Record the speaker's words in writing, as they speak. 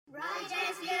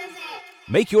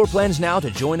Make your plans now to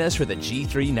join us for the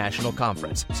G3 National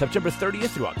Conference, September 30th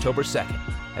through October 2nd,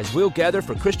 as we'll gather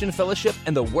for Christian fellowship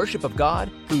and the worship of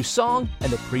God through song and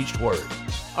the preached word.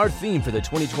 Our theme for the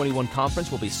 2021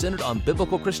 conference will be centered on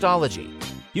biblical Christology.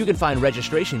 You can find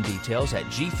registration details at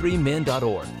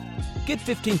g3men.org. Get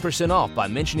 15% off by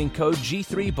mentioning code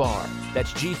G3BAR.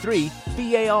 That's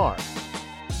G3BAR.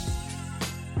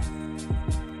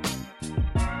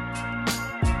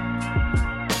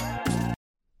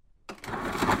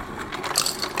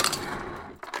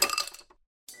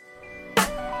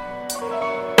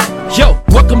 Yo,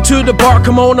 welcome to the bar.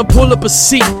 Come on and pull up a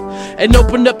seat and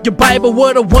open up your Bible.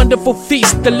 What a wonderful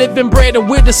feast. The living bread, and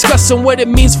we're discussing what it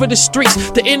means for the streets,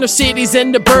 the inner cities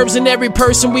and the burbs, and every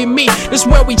person we meet. This is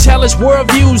where we challenge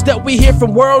worldviews that we hear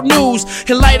from world news.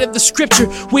 In light of the scripture,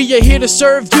 we are here to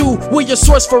serve you. We're your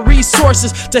source for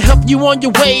resources to help you on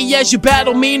your way as you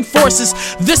battle mean forces.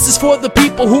 This is for the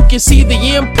people who can see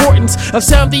the importance of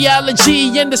sound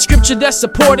theology and the scripture that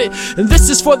support it. And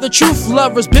this is for the truth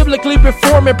lovers, biblically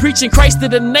reforming, preaching Christ to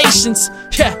the nations.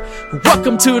 Yeah,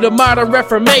 welcome to the modern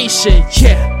Reformation.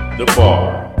 Yeah, the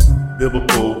bar,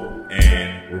 biblical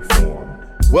and reformed.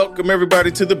 Welcome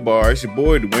everybody to the bar. It's your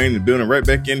boy Dwayne in the building, right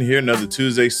back in here another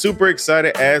Tuesday. Super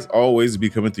excited as always to be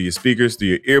coming through your speakers, through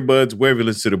your earbuds, wherever you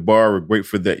listen to the bar. We're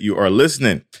grateful that you are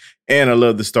listening. And I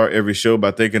love to start every show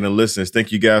by thanking the listeners.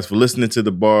 Thank you guys for listening to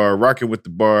the bar, rocking with the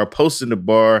bar, posting the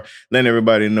bar, letting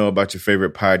everybody know about your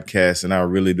favorite podcast. And I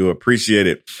really do appreciate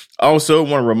it. Also,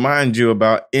 want to remind you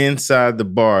about Inside the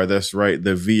Bar. That's right,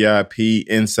 the VIP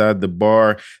Inside the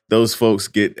Bar. Those folks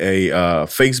get a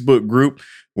Facebook group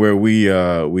where we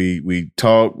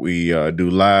talk, we do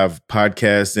live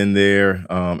podcasts in there,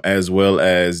 as well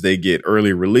as they get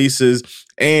early releases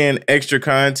and extra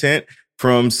content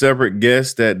from separate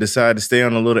guests that decide to stay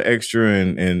on a little extra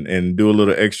and do a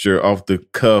little extra off the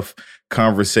cuff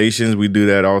conversations. We do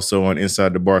that also on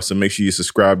Inside the Bar. So make sure you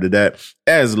subscribe to that.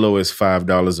 As low as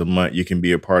 $5 a month, you can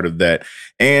be a part of that.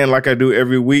 And like I do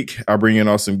every week, I bring in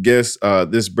awesome guests.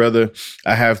 This brother,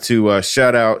 I have to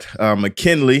shout out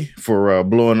McKinley for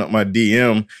blowing up my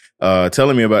DM.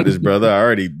 Telling me about this brother. I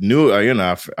already knew,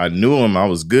 I knew him. I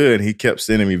was good. He kept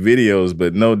sending me videos,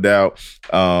 but no doubt,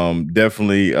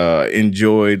 definitely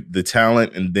enjoyed the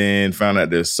talent, and then found out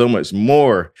there's so much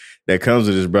more that comes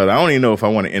with this brother. I don't even know if I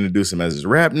want to introduce him as his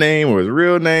rap name or his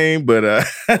real name, but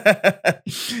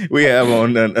we have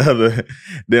on none other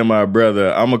than my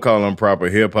brother. I'm gonna call him Proper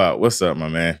Hip Hop. What's up, my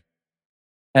man?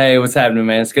 Hey, what's happening,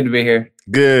 man? It's good to be here.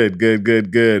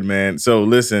 Good, man. So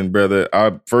listen, brother,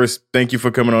 first, thank you for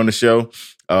coming on the show.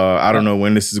 I don't know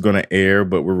when this is going to air,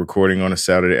 but we're recording on a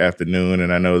Saturday afternoon,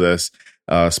 and I know that's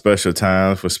special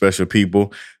times for special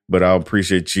people, but I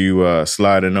appreciate you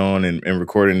sliding on and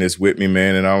recording this with me,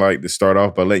 man. And I'd like to start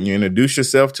off by letting you introduce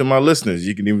yourself to my listeners.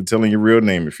 You can even tell them your real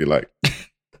name if you like.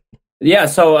 Yeah,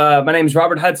 so my name is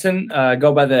Robert Hudson.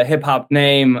 Go by the hip-hop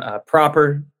name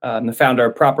Proper. I'm the founder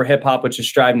of Proper Hip Hop, which is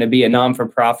striving to be a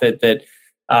non-for-profit that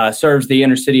serves the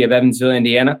inner city of Evansville,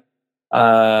 Indiana.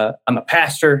 I'm a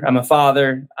pastor. I'm a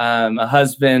father. I'm a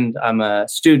husband. I'm a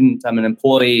student. I'm an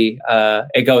employee.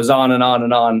 It goes on and on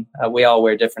and on. We all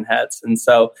wear different hats. And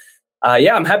so,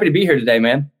 I'm happy to be here today,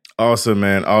 man. Awesome,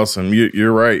 man. Awesome.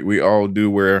 You're right. We all do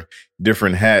wear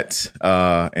different hats.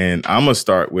 And I'm going to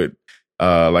start with,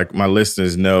 like my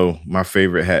listeners know, my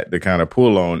favorite hat to kind of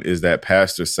pull on is that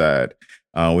pastor side.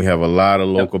 We have a lot of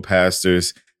local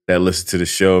pastors that listen to the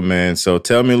show, man. So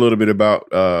tell me a little bit about,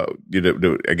 I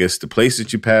guess, the place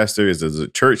that you pastor. Is it a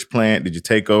church plant? Did you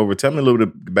take over? Tell me a little bit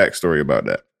of the backstory about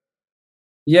that.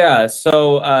 Yeah,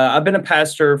 so I've been a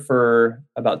pastor for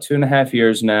about 2.5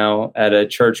 years now at a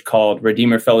church called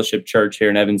Redeemer Fellowship Church here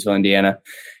in Evansville, Indiana.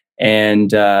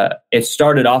 And it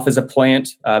started off as a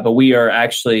plant, but we are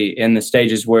actually in the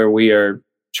stages where we are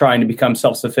trying to become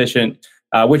self-sufficient,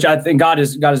 which I think God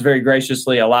is very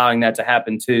graciously allowing that to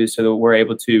happen too, so that we're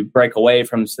able to break away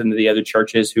from some of the other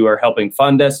churches who are helping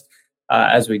fund us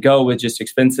as we go with just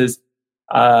expenses.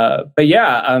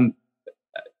 Pastoring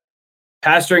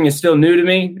is still new to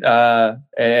me,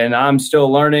 and I'm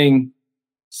still learning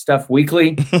stuff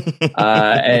weekly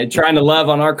and trying to love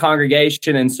on our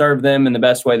congregation and serve them in the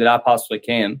best way that I possibly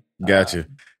can. Gotcha.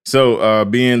 So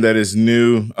being that it's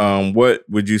new, what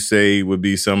would you say would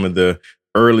be some of the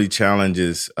early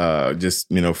challenges,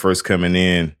 first coming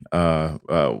in?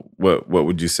 What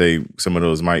would you say some of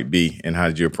those might be, and how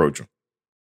did you approach them?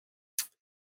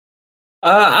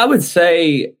 I would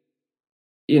say,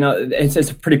 it's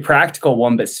a pretty practical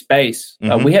one, but space.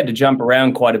 Mm-hmm. We had to jump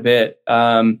around quite a bit.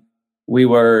 We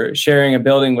were sharing a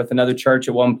building with another church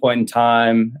at one point in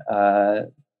time.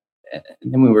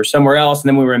 then we were somewhere else, and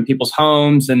then we were in people's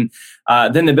homes, and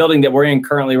then the building that we're in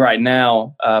currently right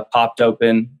now popped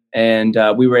open, and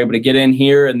we were able to get in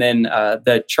here. And then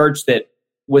the church that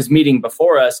was meeting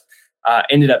before us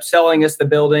ended up selling us the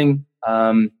building.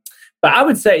 But I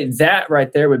would say that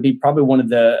right there would be probably one of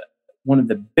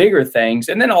the bigger things.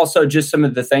 And then also just some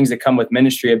of the things that come with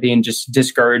ministry of being just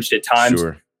discouraged at times.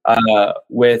 Sure.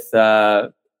 With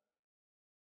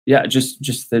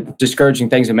just the discouraging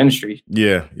things in ministry.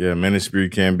 Yeah, ministry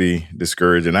can be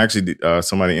discouraging. Actually,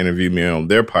 somebody interviewed me on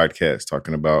their podcast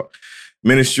talking about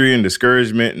ministry and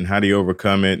discouragement and how do you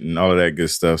overcome it and all of that good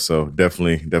stuff. So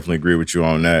definitely agree with you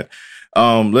on that.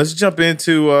 Let's jump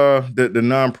into the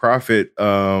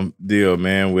nonprofit deal,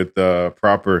 man, with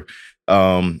Proper.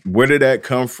 Where did that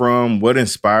come from? What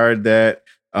inspired that?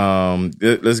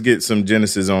 Let's get some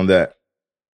genesis on that.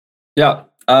 Yeah.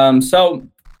 So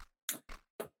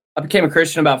I became a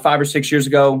Christian about 5 or 6 years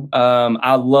ago.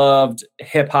 I loved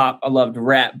hip hop. I loved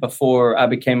rap before I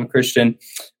became a Christian.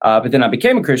 But then I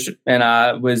became a Christian and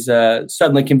I was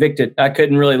suddenly convicted. I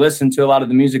couldn't really listen to a lot of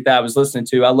the music that I was listening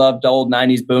to. I loved old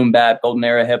 90s boom bap, golden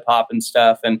era hip hop and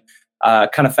stuff. And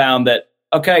kind of found that,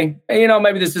 okay,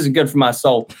 maybe this isn't good for my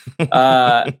soul.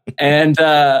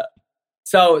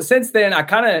 So since then, I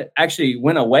kind of actually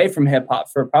went away from hip hop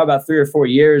for probably about 3 or 4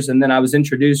 years. And then I was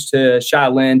introduced to Shy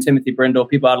Lynn, Timothy Brindle,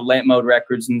 people out of Lamp Mode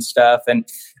Records and stuff. And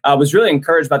I was really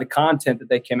encouraged by the content that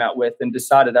they came out with and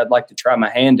decided I'd like to try my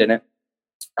hand in it.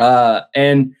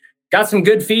 And got some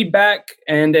good feedback.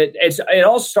 And it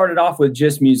all started off with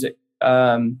just music.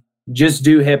 Just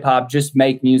do hip hop, just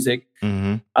make music.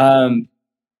 Mm-hmm.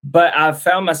 But I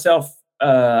found myself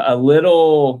a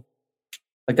little...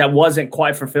 like that wasn't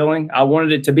quite fulfilling. I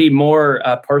wanted it to be more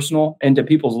personal into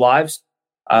people's lives.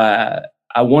 I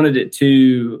wanted it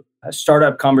to start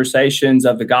up conversations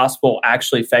of the gospel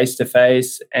actually face to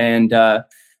face. And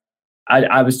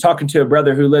I was talking to a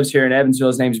brother who lives here in Evansville.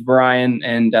 His name's Brian.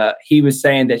 And he was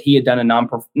saying that he had done a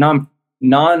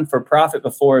non-for-profit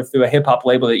before through a hip hop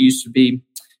label that used to be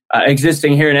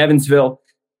existing here in Evansville.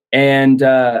 And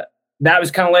that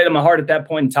was kind of laid on my heart at that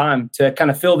point in time to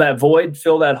kind of fill that void,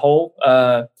 fill that hole,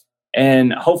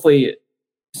 and hopefully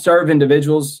serve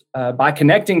individuals by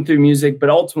connecting through music, but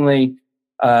ultimately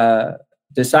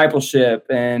discipleship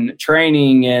and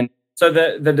training. And so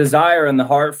the desire and the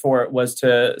heart for it was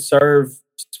to serve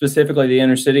specifically the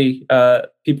inner city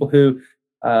people who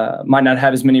might not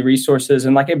have as many resources.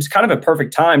 And it was kind of a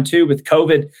perfect time too with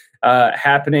COVID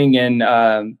happening and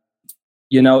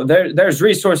there's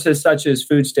resources such as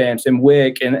food stamps and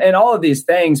WIC and all of these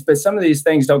things, but some of these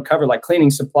things don't cover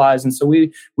cleaning supplies. And so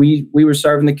we were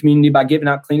serving the community by giving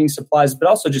out cleaning supplies, but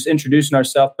also just introducing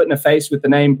ourselves, putting a face with the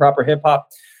name Proper Hip Hop.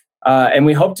 And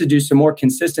we hope to do some more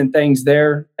consistent things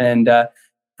there and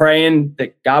praying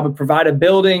that God would provide a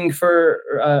building for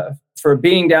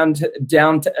being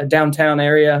downtown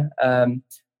area,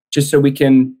 just so we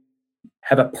can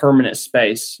have a permanent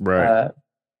space. Right.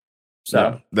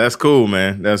 So that's cool,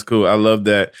 man. That's cool. I love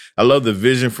that. I love the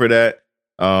vision for that.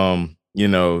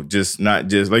 Just not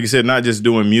just like you said, not just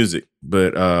doing music,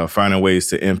 but finding ways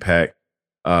to impact,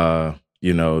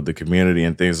 the community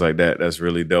and things like that. That's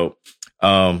really dope.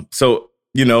 So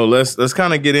let's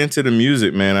kind of get into the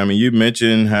music, man. I mean, you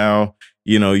mentioned how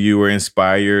you were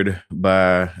inspired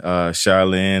by Shy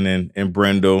Lynn and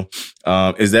Brindle.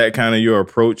 Is that kind of your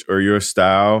approach or your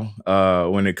style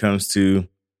when it comes to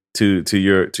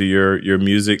your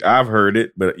music? I've heard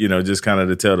it, but just kind of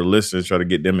to tell the listeners, try to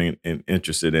get them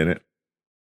interested in it.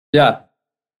 Yeah,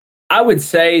 I would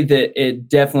say that it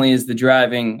definitely is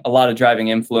a lot of driving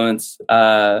influence.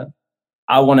 I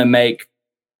want to make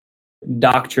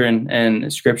doctrine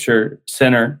and scripture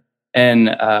center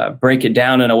and break it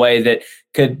down in a way that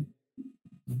could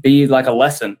be like a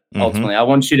lesson. Ultimately,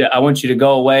 mm-hmm. I want you to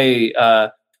go away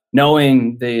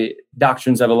knowing the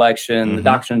doctrines of election, mm-hmm. the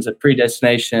doctrines of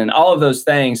predestination, all of those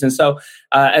things. And so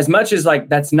as much as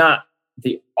that's not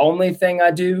the only thing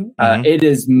I do, mm-hmm. It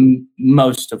is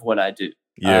most of what I do.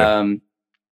 Yeah.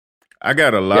 I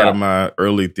got a lot of my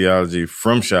early theology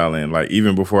from Shy Lynn,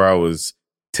 even before I was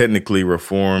technically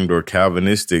Reformed or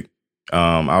Calvinistic.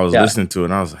 I was listening to it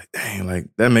and I was like, dang,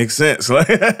 that makes sense.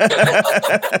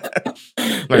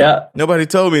 Nobody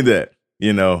told me that.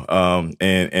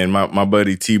 And my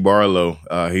buddy T. Barlow,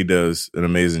 he does an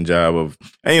amazing job of,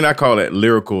 I call that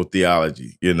lyrical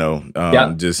theology,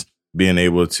 just being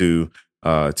able to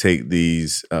take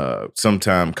these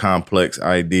sometimes complex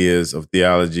ideas of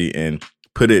theology and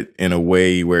put it in a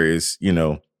way where it's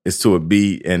to a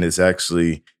beat and it's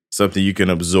actually something you can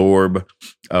absorb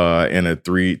in a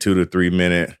 2 to 3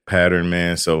 minute pattern,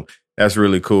 man. So that's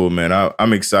really cool, man.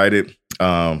 I'm excited,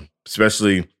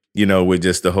 especially with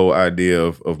just the whole idea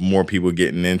of more people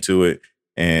getting into it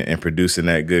and producing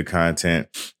that good content.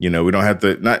 We don't have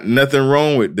to, nothing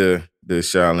wrong with the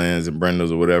Charlens and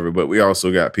Brendos or whatever, but we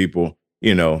also got people,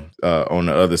 on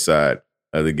the other side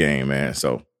of the game, man.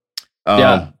 So,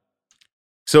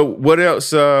 So what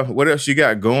else you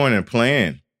got going and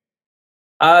planned?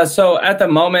 So at the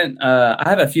moment, I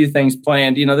have a few things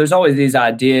planned. There's always these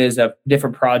ideas of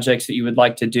different projects that you would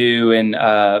like to do. And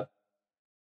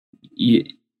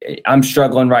I'm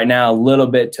struggling right now a little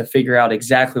bit to figure out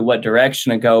exactly what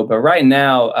direction to go. But right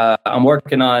now, I'm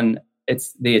working on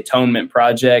it's the Atonement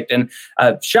Project. And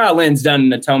Shailen's done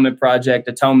an Atonement Project,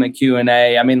 Atonement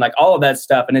Q&A. I mean, like all of that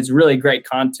stuff. And it's really great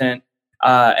content.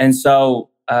 But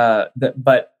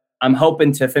I'm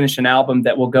hoping to finish an album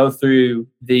that will go through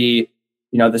the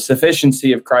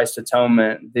sufficiency of Christ's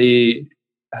atonement,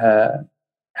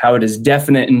 how it is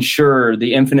definite and sure,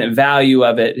 the infinite value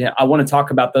of it. I want to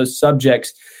talk about those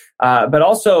subjects, but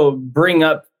also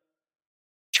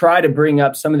try to bring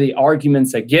up some of the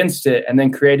arguments against it and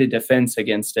then create a defense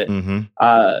against it.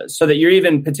 So that you're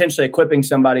even potentially equipping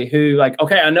somebody who like,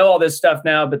 okay, I know all this stuff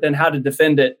now, but then how to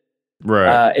defend it.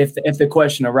 Right. If the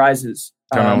question arises.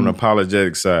 Kind of on the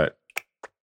apologetic side.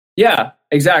 Yeah,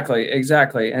 exactly.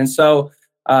 And so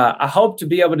I hope to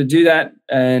be able to do that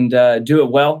and do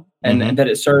it well, and that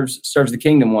it serves the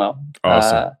kingdom well.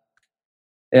 Awesome.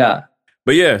 Yeah.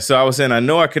 But yeah, so I was saying, I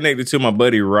know I connected to my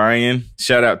buddy Ryan.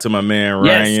 Shout out to my man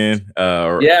Ryan.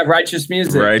 Righteous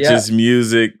Music. Righteous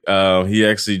Music. He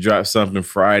actually dropped something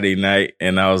Friday night,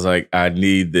 and I was like, I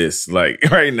need this like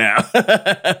right now.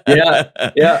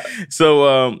 Yeah.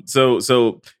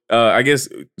 So I guess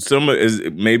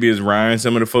is Ryan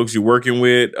some of the folks you're working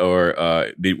with, or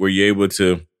were you able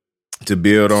to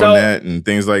build on that and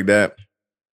things like that?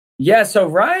 Yeah. So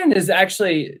Ryan is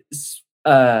actually.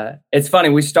 It's funny.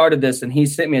 We started this, and he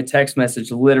sent me a text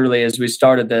message literally as we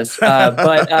started this.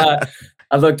 But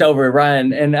I looked over at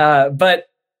Ryan, and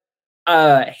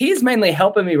he's mainly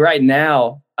helping me right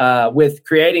now with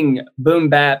creating boom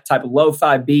bap type of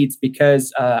lo-fi beats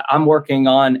because I'm working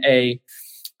on a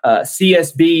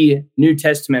CSB New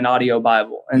Testament audio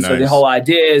Bible, and so the whole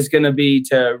idea is going to be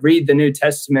to read the New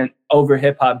Testament over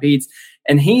hip hop beats.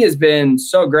 And he has been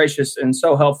so gracious and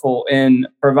so helpful in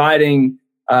providing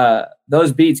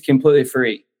those beats completely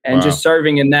free and just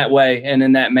serving in that way and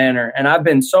in that manner. And I've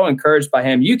been so encouraged by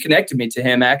him. You connected me to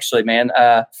him actually, man.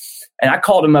 And I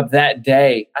called him up that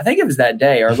day. I think it was that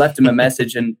day, or left him a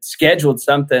message and scheduled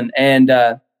something. And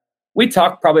we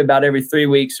talk probably about every 3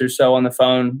 weeks or so on the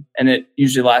phone. And it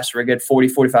usually lasts for a good 40,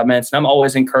 45 minutes. And I'm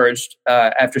always encouraged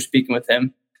after speaking with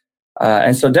him.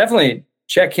 And so definitely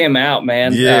check him out,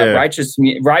 man. Yeah. Righteous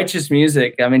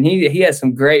Music. I mean, he has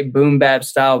some great boom bap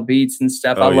style beats and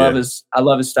stuff. I love his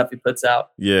stuff he puts out.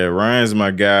 Yeah, Ryan's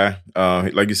my guy.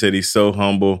 Like you said, he's so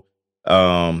humble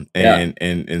and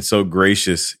so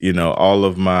gracious. All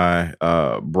of my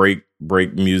break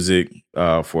music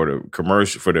for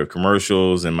the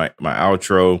commercials and my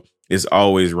outro is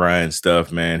always Ryan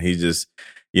stuff, man. He just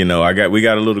we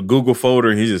got a little Google folder,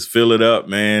 and he just fill it up,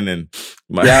 man, and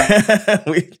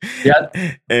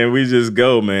and we just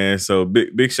go, man. So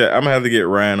big shout. I'm gonna have to get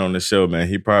Ryan on the show, man.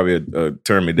 He probably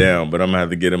turn me down, but I'm gonna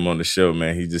have to get him on the show,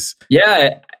 man. He just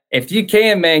if you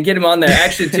can, man, get him on there.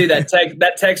 Actually, too,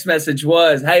 that text message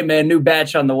was, "Hey, man, new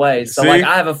batch on the way." So I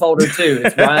have a folder too.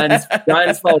 It's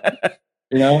Ryan's folder.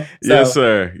 So, yes,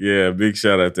 sir. Yeah, big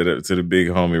shout out to the big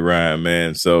homie Ryan,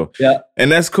 man. So and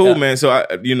that's cool, man. So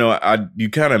you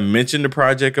kind of mentioned the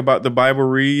project about the Bible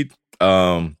read.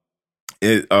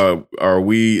 Is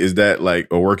that like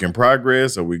a work in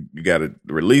progress, or you got a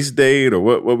release date, or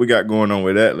what we got going on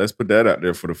with that? Let's put that out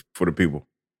there for the people.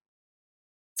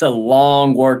 It's a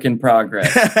long work in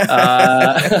progress.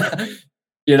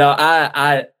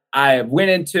 I went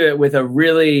into it with a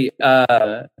really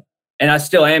and I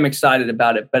still am excited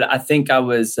about it, but I think I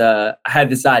had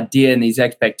this idea and these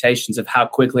expectations of how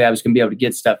quickly I was going to be able to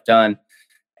get stuff done.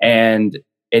 And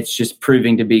it's just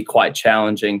proving to be quite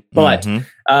challenging. But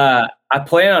I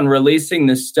plan on releasing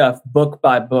this stuff book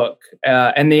by book.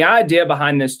 And the idea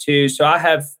behind this too, so I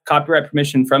have copyright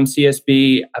permission from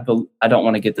CSB. I don't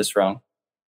want to get this wrong.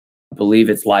 I believe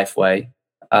it's Lifeway.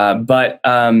 But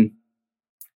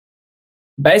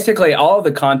basically all of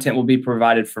the content will be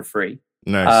provided for free.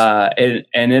 Nice.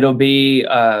 And it'll be,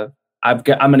 I'm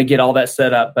going to get all that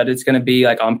set up, but it's going to be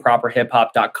like on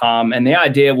properhiphop.com. And the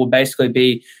idea will basically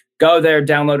be go there,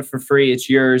 download it for free. It's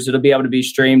yours. It'll be able to be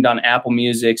streamed on Apple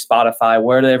Music, Spotify,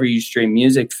 wherever you stream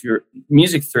music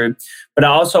through. But I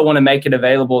also want to make it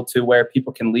available to where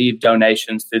people can leave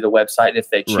donations through the website if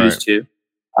they choose to.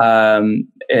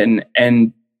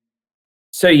 And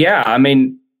so, yeah, I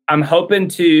mean, I'm hoping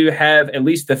to have at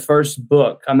least the first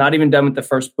book. I'm not even done with the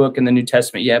first book in the New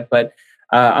Testament yet, but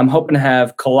I'm hoping to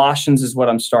have Colossians is what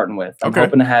I'm starting with. I'm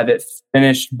hoping to have it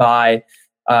finished by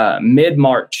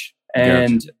mid-March.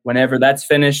 And whenever that's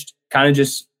finished, kind of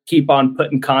just keep on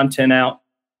putting content out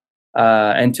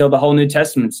until the whole New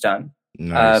Testament's done.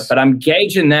 Nice. But I'm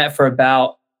gauging that for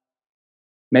about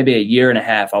maybe a year and a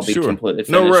half. I'll be completely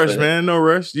finished. No rush, man. No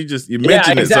rush. You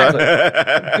mentioned it. Exactly.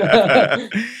 So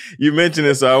you mentioned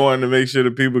it, so I wanted to make sure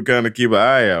that people kind of keep an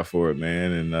eye out for it,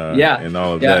 man, and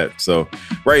all of that. So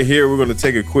right here, we're going to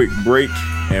take a quick break,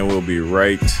 and we'll be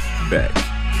right back.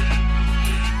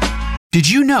 Did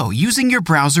you know using your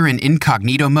browser in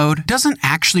incognito mode doesn't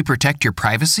actually protect your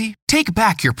privacy? Take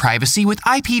back your privacy with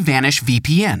IPVanish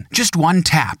VPN. Just one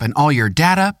tap and all your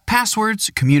data, passwords,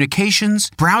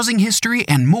 communications, browsing history,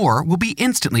 and more will be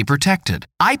instantly protected.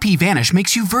 IPVanish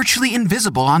makes you virtually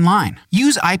invisible online.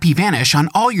 Use IPVanish on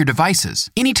all your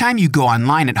devices, anytime you go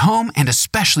online at home and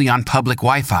especially on public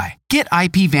Wi-Fi. Get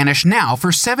IPVanish now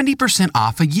for 70%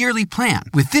 off a yearly plan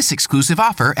with this exclusive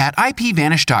offer at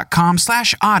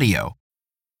ipvanish.com/audio.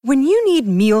 When you need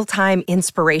mealtime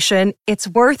inspiration, it's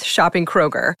worth shopping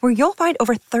Kroger, where you'll find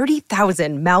over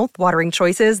 30,000 mouth-watering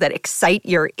choices that excite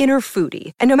your inner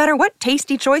foodie. And no matter what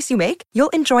tasty choice you make, you'll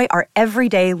enjoy our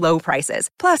everyday low prices,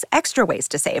 plus extra ways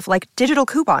to save, like digital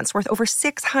coupons worth over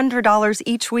 $600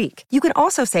 each week. You can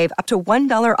also save up to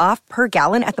 $1 off per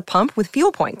gallon at the pump with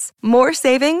fuel points. More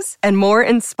savings and more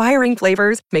inspiring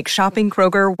flavors make shopping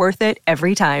Kroger worth it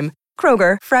every time.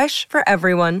 Kroger, fresh for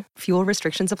everyone. Fuel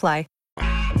restrictions apply.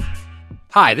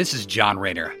 Hi, this is John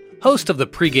Rayner, host of the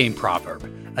Pregame Proverb,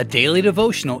 a daily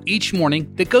devotional each morning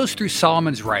that goes through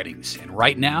Solomon's writings. And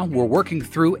right now, we're working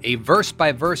through a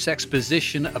verse-by-verse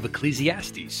exposition of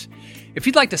Ecclesiastes. If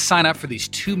you'd like to sign up for these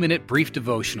 2-minute brief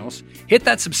devotionals, hit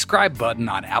that subscribe button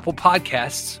on Apple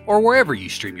Podcasts or wherever you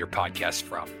stream your podcasts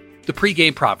from. The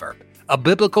Pregame Proverb, a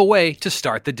biblical way to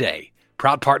start the day.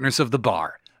 Proud partners of The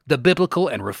Bar, the Biblical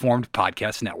and Reformed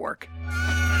Podcast Network.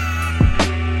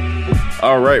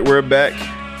 All right, we're back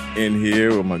in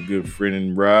here with my good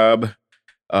friend Rob.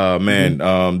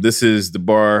 This is the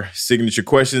Bar signature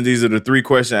questions. These are the 3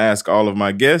 questions I ask all of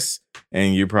my guests,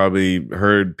 and you probably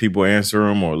heard people answer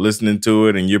them or listening to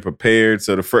it, and you're prepared.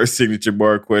 So the first signature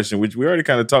Bar question, which we already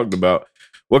kind of talked about,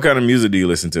 what kind of music do you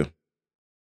listen to?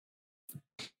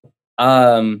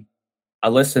 I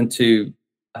listen to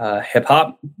hip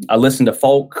hop. I listen to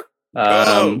folk.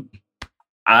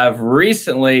 I've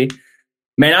really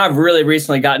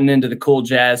recently gotten into the cool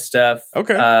jazz stuff.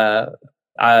 Okay.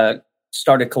 I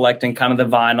started collecting kind of the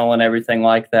vinyl and everything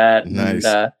like that. Nice.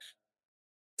 And,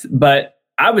 but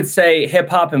I would say hip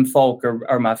hop and folk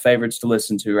are my favorites to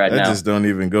listen to right now. That just don't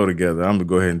even go together. I'm going to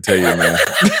go ahead and tell you, man.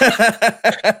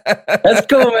 That's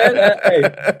cool, man.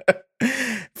 Hey.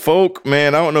 Folk,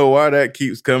 man, I don't know why that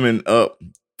keeps coming up.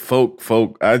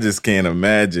 Folk. I just can't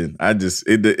imagine.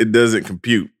 It doesn't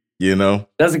compute. You know,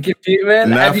 doesn't compute, man.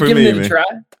 Not Have you for given me, it man. a try?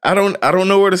 I don't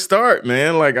know where to start,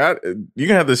 man. Like you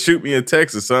gonna have to shoot me a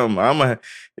text or something.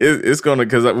 It's gonna,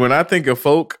 because when I think of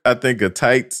folk, I think of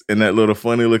tights and that little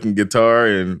funny looking guitar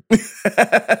and.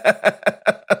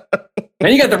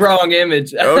 Man, you got the wrong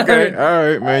image. Okay, all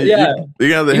right, man. Yeah,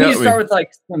 you have to help me. You need to start with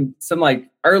like some like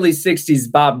early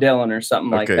 '60s Bob Dylan or something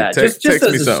like that. Just text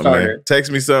as me a something, starter. man.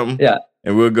 Text me something. Yeah.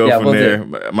 And we'll go from we'll there.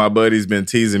 do. My buddy's been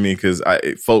teasing me because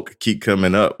folk keep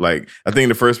coming up. Like, I think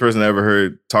the first person I ever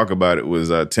heard talk about it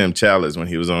was Tim Chalice when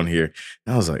he was on here.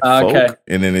 And I was like, folk? Okay.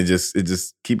 And then it just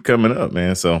keep coming up,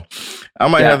 man. So I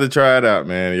might have to try it out,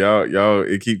 man. Y'all,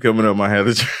 it keep coming up. I might have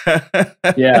to try.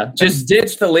 Yeah. Just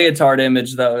ditch the leotard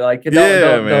image, though. Like,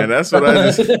 man. That's what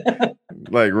I just...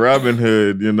 Like Robin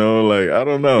Hood, you know, like, I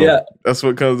don't know. Yeah. That's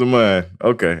what comes to mind.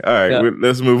 Okay. All right.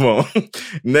 Let's move on.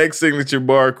 Next signature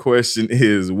bar question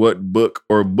is, what book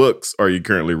or books are you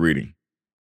currently reading?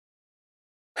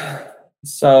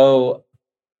 So,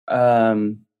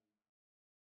 oh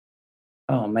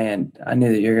man, I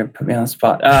knew that you were going to put me on the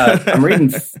spot. I'm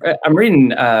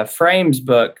reading Frame's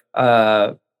book.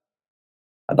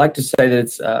 I'd like to say that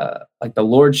it's like the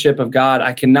Lordship of God.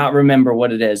 I cannot remember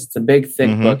what it is. It's a big,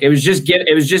 thick book. It was just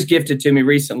gifted to me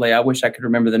recently. I wish I could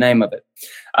remember the name of it.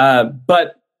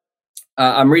 But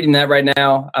I'm reading that right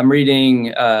now. I'm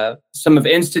reading some of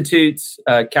Institutes,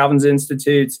 Calvin's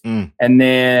Institutes, and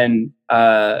then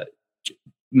my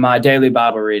daily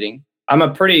Bible reading. I'm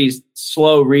a pretty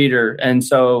slow reader, and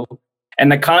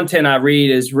the content I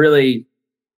read is really,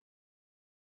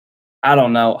 I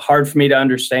don't know, hard for me to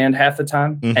understand half the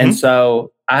time. And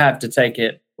so I have to take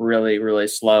it really, really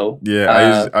slow.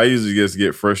 Yeah, I usually just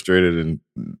get frustrated and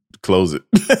close it.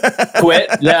 Quit?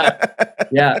 Yeah.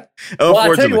 Well,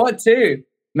 I'll tell you what, too.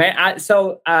 Man,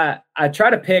 I try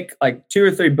to pick like 2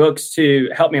 or 3 books to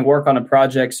help me work on a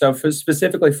project. So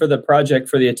specifically for the project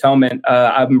for the atonement,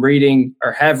 I'm reading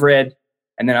or have read,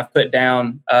 and then I've put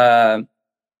down The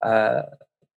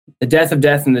Death of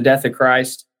Death and the Death of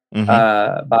Christ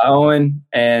by Owen,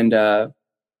 and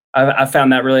I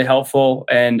found that really helpful,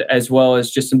 and as well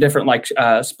as just some different like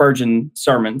Spurgeon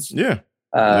sermons. Yeah,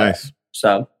 nice.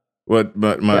 So. But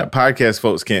my podcast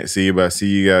folks can't see you, but I see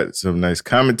you got some nice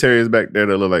commentaries back there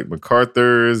that look like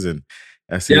MacArthur's, and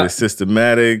I see the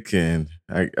systematic, and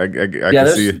I can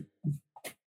see it.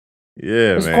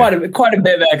 Yeah, there's man. quite a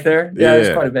bit back there. Yeah,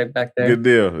 there's quite a bit back there. Good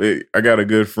deal. I got a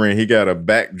good friend. He got a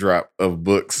backdrop of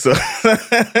books. So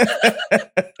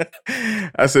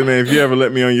I said, man, if you ever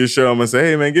let me on your show, I'm gonna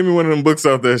say, hey, man, give me one of them books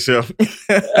off that shelf.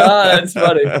 That's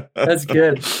funny. That's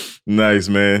good. Nice,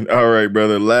 man. All right,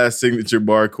 brother. Last signature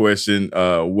bar question.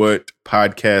 What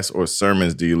podcasts or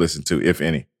sermons do you listen to, if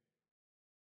any?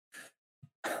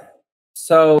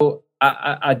 So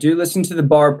I do listen to the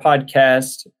Bar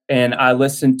podcast, and I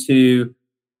listen to,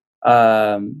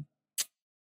 man,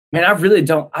 I really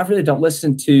don't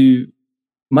listen to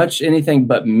much anything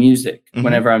but music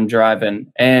whenever I'm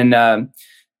driving. And I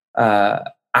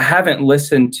haven't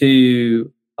listened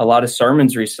to a lot of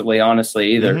sermons recently,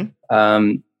 honestly, either.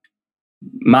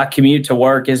 My commute to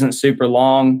work isn't super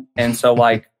long, and so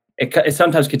like it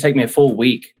sometimes could take me a full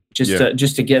week just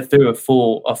to get through a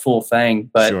full thing.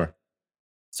 But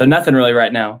so nothing really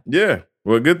right now. Yeah,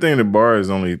 well, good thing the bar is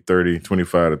only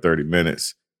 25 to 30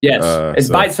 minutes. Yes, it's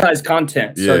bite-sized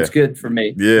content, so it's good for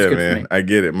me. Yeah, man, I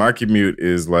get it. My commute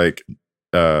is like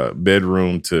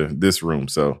bedroom to this room,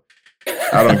 so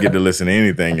I don't get to listen to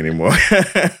anything anymore.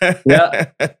 Yeah.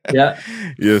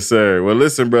 Yes, sir. Well,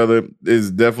 listen, brother,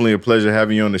 it's definitely a pleasure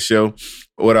having you on the show.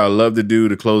 What I love to do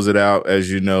to close it out,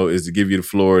 as you know, is to give you the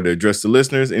floor to address the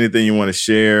listeners. Anything you want to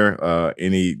share,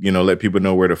 let people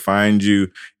know where to find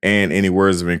you, and any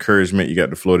words of encouragement, you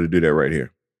got the floor to do that right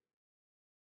here.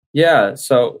 Yeah.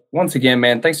 So once again,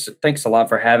 man, thanks a lot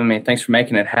for having me. Thanks for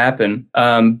making it happen.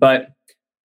 But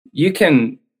you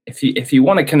can, if you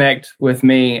want to connect with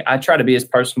me, I try to be as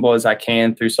personable as I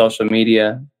can through social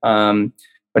media. But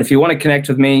if you want to connect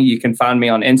with me, you can find me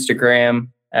on Instagram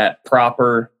at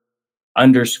proper_hip-hop.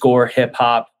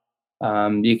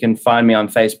 You can find me on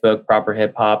Facebook, Proper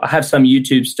Hip Hop. I have some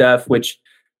YouTube stuff, which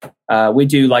we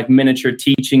do like miniature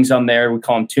teachings on there. We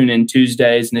call them Tune In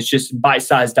Tuesdays, and it's just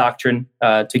bite-sized doctrine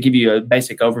to give you a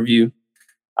basic overview.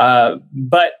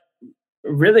 But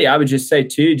really, I would just say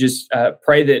too, just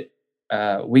pray that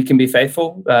we can be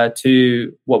faithful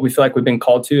to what we feel like we've been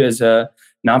called to as a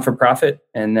non-for-profit,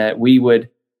 and that we would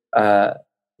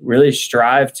really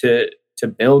strive to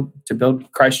build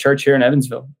Christ Church here in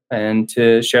Evansville, and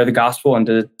to share the gospel, and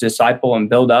to disciple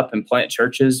and build up and plant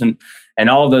churches and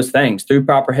all of those things through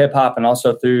Proper Hip Hop, and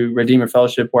also through Redeemer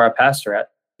Fellowship, where I pastor at.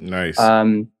 Nice.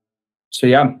 So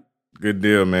yeah. Good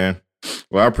deal, man.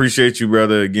 Well, I appreciate you,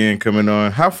 brother, again, coming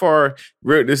on. How far,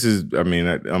 this is, I'm going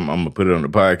to put it on the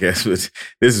podcast, but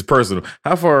this is personal.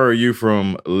 How far are you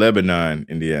from Lebanon,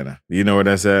 Indiana? Do you know where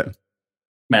that's at?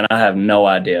 Man, I have no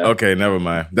idea. Okay, never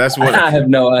mind. That's what I have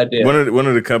no idea. One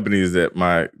of the companies that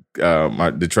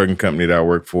the trucking company that I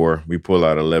work for, we pull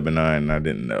out of Lebanon, and I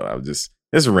didn't know.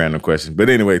 It's a random question. But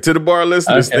anyway, to the Bar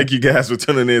listeners, Thank you guys for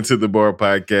tuning in to the Bar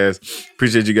podcast.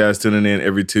 Appreciate you guys tuning in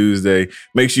every Tuesday.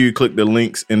 Make sure you click the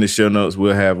links in the show notes.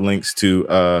 We'll have links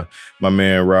to my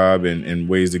man Rob and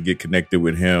ways to get connected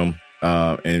with him,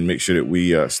 and make sure that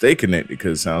we stay connected,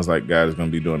 because it sounds like God is going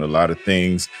to be doing a lot of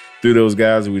things through those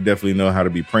guys, and we definitely know how to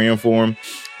be praying for them.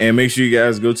 And make sure you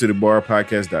guys go to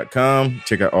thebarpodcast.com.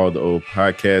 Check out all the old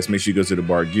podcasts. Make sure you go to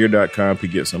thebargear.com to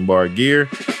get some bar gear.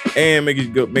 And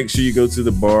make sure you go to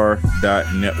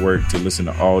thebar.network to listen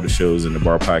to all the shows in the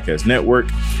Bar Podcast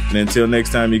Network. And until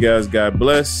next time, you guys, God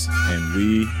bless. And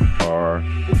we are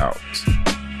out.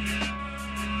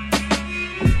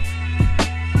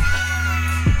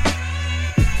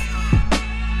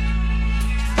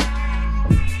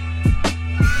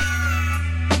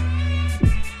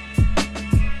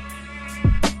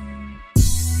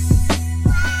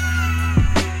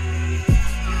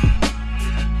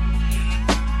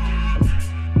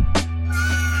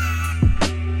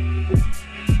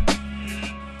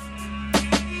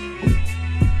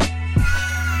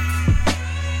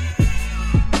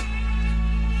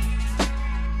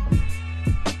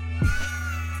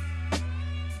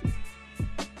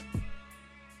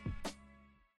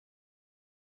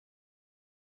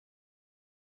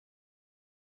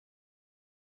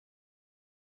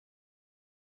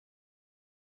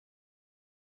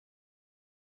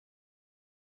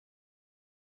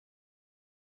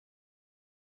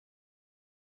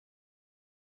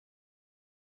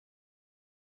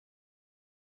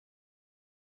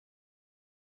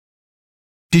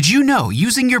 Did you know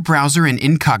using your browser in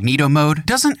incognito mode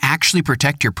doesn't actually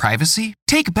protect your privacy?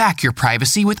 Take back your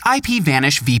privacy with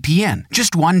IPVanish VPN.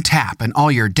 Just one tap and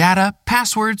all your data,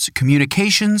 passwords,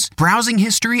 communications, browsing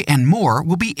history, and more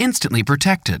will be instantly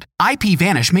protected.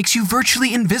 IPVanish makes you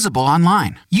virtually invisible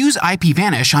online. Use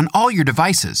IPVanish on all your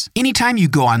devices, anytime you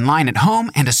go online at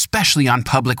home and especially on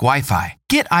public Wi-Fi.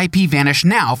 Get IPVanish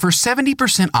now for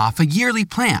 70% off a yearly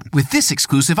plan with this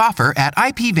exclusive offer at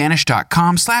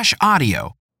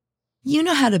ipvanish.com/audio. You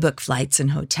know how to book flights and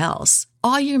hotels.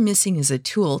 All you're missing is a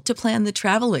tool to plan the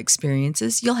travel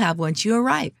experiences you'll have once you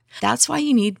arrive. That's why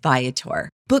you need Viator.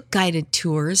 Book guided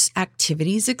tours,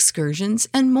 activities, excursions,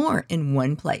 and more in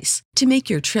one place to make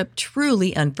your trip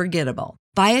truly unforgettable.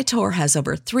 Viator has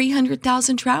over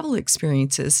 300,000 travel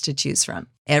experiences to choose from.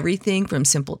 Everything from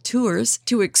simple tours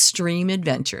to extreme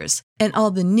adventures and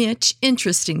all the niche,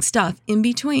 interesting stuff in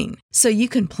between. So you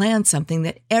can plan something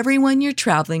that everyone you're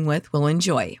traveling with will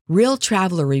enjoy. Real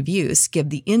traveler reviews give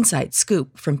the inside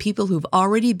scoop from people who've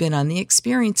already been on the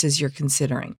experiences you're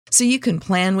considering. So you can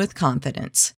plan with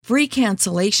confidence. Free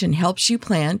cancellation helps you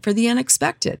plan for the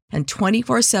unexpected. And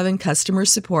 24/7 customer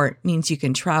support means you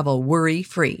can travel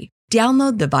worry-free.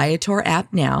 Download the Viator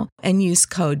app now and use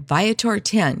code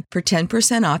Viator10 for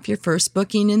 10% off your first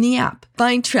booking in the app.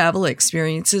 Find travel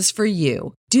experiences for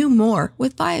you. Do more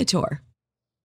with Viator.